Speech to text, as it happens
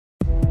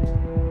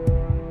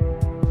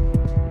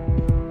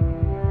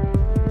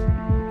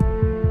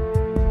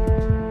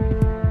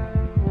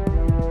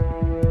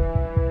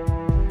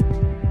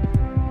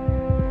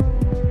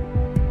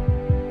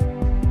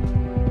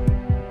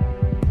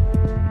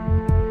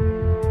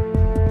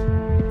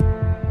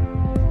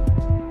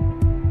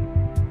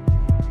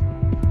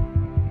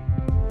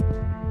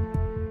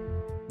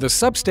The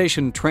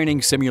Substation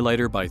Training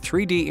Simulator by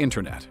 3D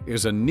Internet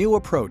is a new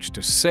approach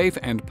to safe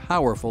and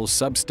powerful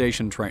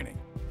substation training.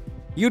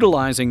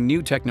 Utilizing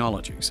new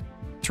technologies,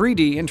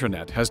 3D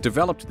Internet has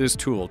developed this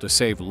tool to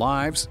save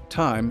lives,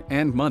 time,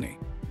 and money.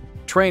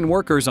 Train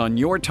workers on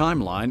your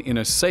timeline in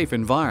a safe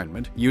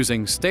environment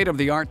using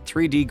state-of-the-art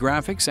 3D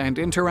graphics and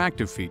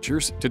interactive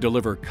features to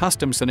deliver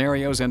custom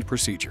scenarios and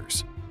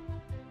procedures.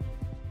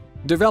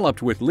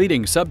 Developed with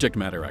leading subject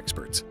matter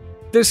experts,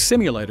 this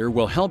simulator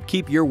will help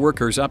keep your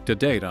workers up to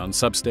date on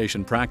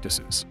substation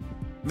practices.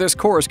 This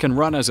course can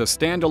run as a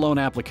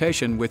standalone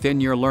application within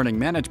your learning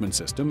management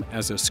system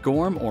as a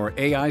SCORM or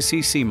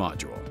AICC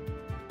module.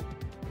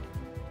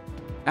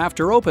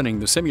 After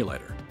opening the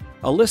simulator,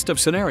 a list of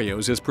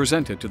scenarios is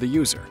presented to the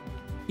user.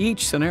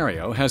 Each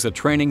scenario has a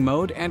training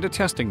mode and a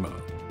testing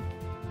mode.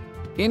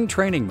 In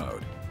training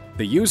mode,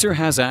 the user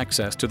has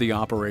access to the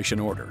operation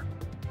order.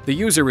 The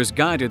user is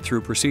guided through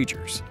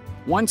procedures.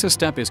 Once a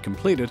step is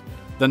completed,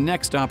 the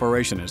next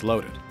operation is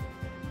loaded.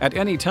 At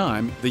any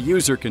time, the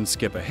user can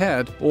skip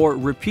ahead or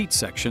repeat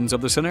sections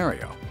of the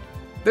scenario.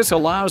 This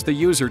allows the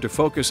user to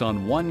focus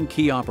on one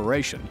key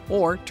operation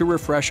or to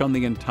refresh on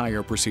the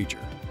entire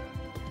procedure.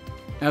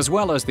 As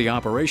well as the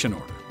operation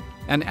order,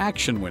 an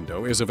action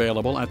window is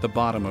available at the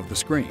bottom of the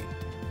screen.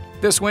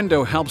 This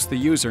window helps the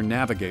user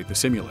navigate the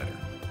simulator.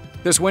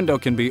 This window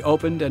can be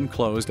opened and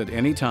closed at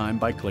any time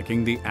by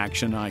clicking the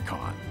action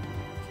icon.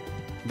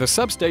 The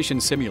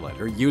Substation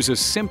Simulator uses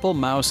simple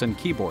mouse and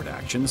keyboard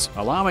actions,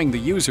 allowing the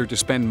user to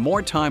spend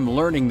more time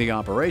learning the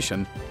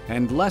operation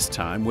and less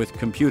time with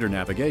computer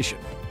navigation.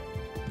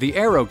 The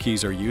arrow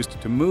keys are used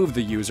to move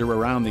the user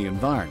around the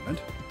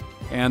environment,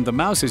 and the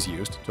mouse is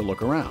used to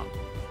look around.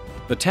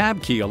 The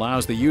Tab key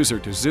allows the user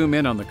to zoom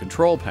in on the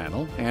control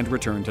panel and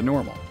return to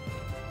normal.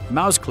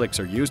 Mouse clicks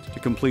are used to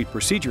complete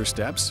procedure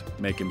steps,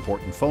 make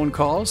important phone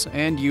calls,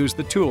 and use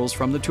the tools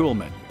from the tool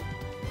menu.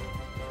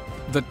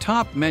 The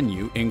top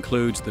menu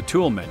includes the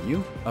Tool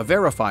menu, a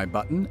Verify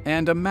button,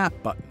 and a Map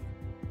button.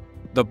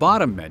 The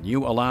bottom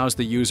menu allows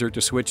the user to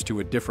switch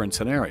to a different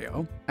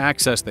scenario,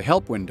 access the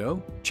Help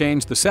window,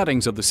 change the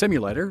settings of the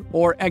simulator,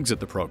 or exit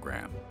the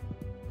program.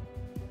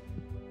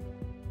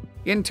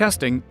 In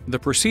testing, the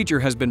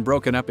procedure has been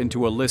broken up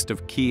into a list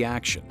of key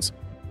actions.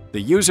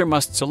 The user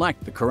must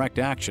select the correct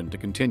action to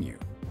continue.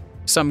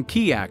 Some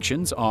key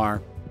actions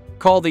are: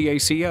 call the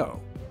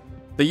ACO.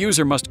 The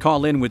user must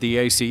call in with the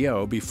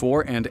ACO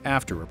before and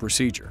after a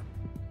procedure.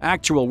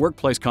 Actual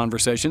workplace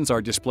conversations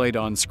are displayed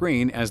on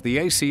screen as the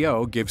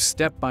ACO gives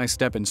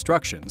step-by-step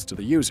instructions to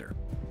the user.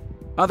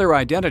 Other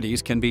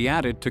identities can be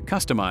added to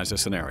customize a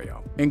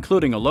scenario,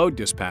 including a load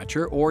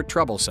dispatcher or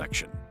trouble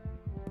section.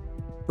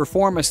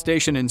 Perform a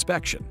station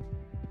inspection.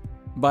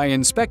 By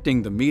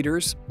inspecting the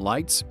meters,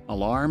 lights,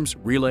 alarms,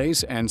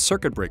 relays, and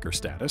circuit breaker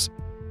status,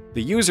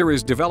 the user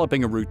is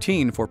developing a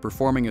routine for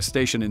performing a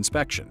station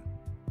inspection.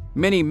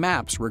 Many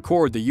maps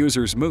record the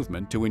user's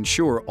movement to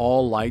ensure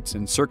all lights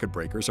and circuit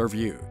breakers are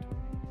viewed.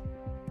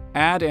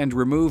 Add and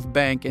remove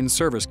bank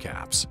in-service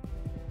caps.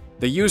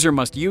 The user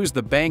must use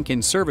the Bank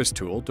in-Service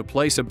tool to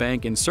place a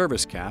bank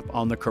in-service cap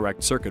on the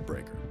correct circuit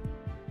breaker.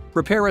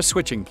 Prepare a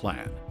switching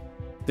plan.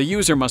 The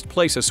user must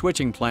place a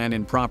switching plan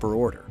in proper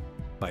order.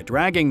 By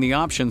dragging the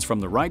options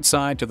from the right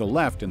side to the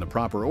left in the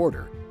proper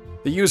order,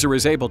 the user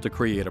is able to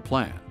create a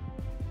plan.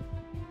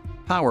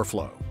 Power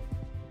flow.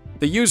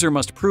 The user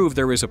must prove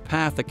there is a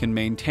path that can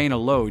maintain a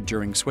load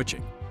during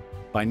switching.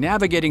 By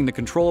navigating the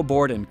control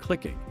board and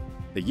clicking,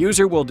 the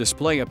user will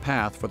display a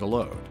path for the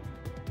load.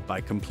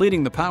 By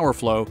completing the power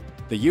flow,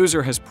 the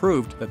user has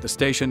proved that the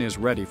station is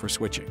ready for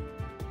switching.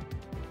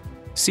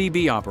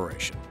 CB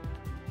operation.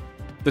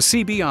 The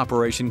CB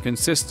operation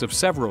consists of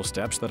several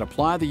steps that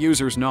apply the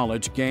user's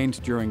knowledge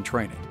gained during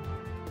training.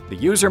 The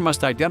user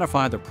must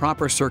identify the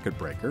proper circuit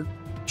breaker,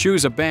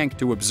 choose a bank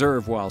to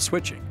observe while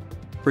switching,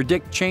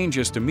 predict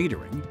changes to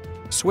metering,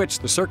 switch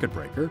the circuit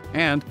breaker,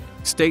 and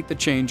state the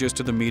changes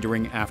to the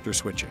metering after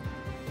switching.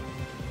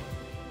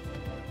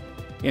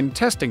 In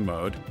testing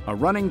mode, a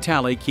running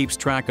tally keeps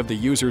track of the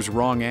user's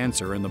wrong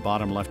answer in the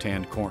bottom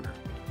left-hand corner.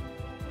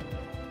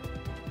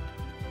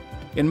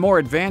 In more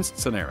advanced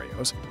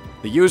scenarios,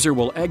 the user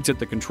will exit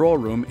the control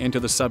room into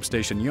the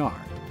substation yard.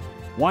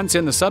 Once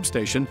in the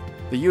substation,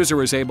 the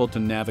user is able to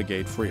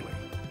navigate freely.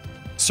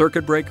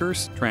 Circuit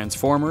breakers,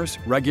 transformers,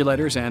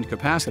 regulators, and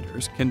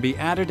capacitors can be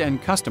added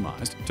and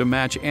customized to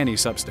match any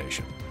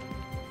substation.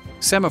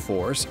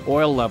 Semaphores,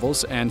 oil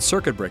levels, and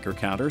circuit breaker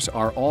counters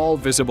are all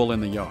visible in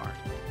the yard.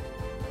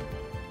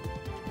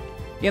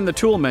 In the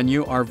Tool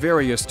menu are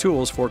various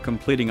tools for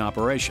completing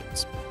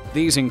operations.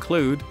 These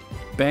include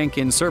Bank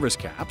in-Service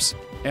caps,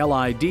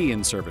 LID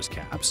in-service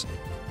caps,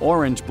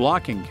 orange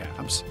blocking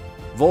caps,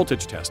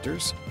 voltage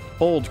testers,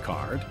 hold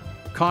card,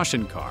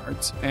 caution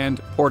cards,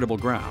 and portable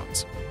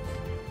grounds.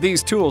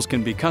 These tools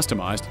can be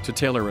customized to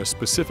tailor a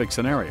specific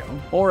scenario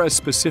or a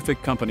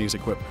specific company's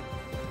equipment.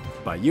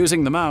 By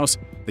using the mouse,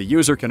 the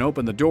user can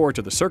open the door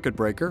to the circuit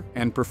breaker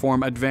and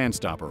perform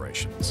advanced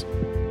operations.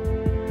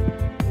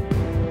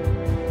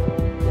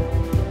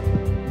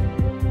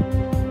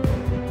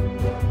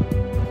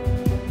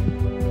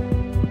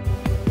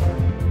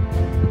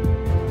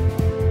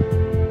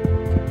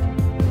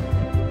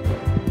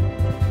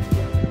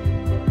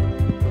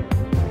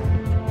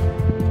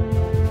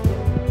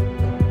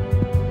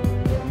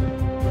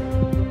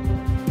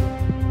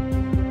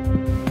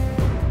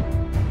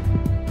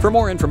 For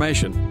more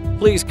information,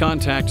 please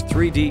contact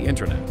 3D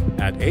Internet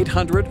at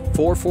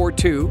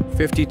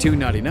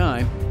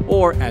 800-442-5299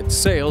 or at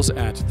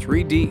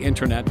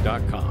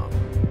sales@3dinternet.com.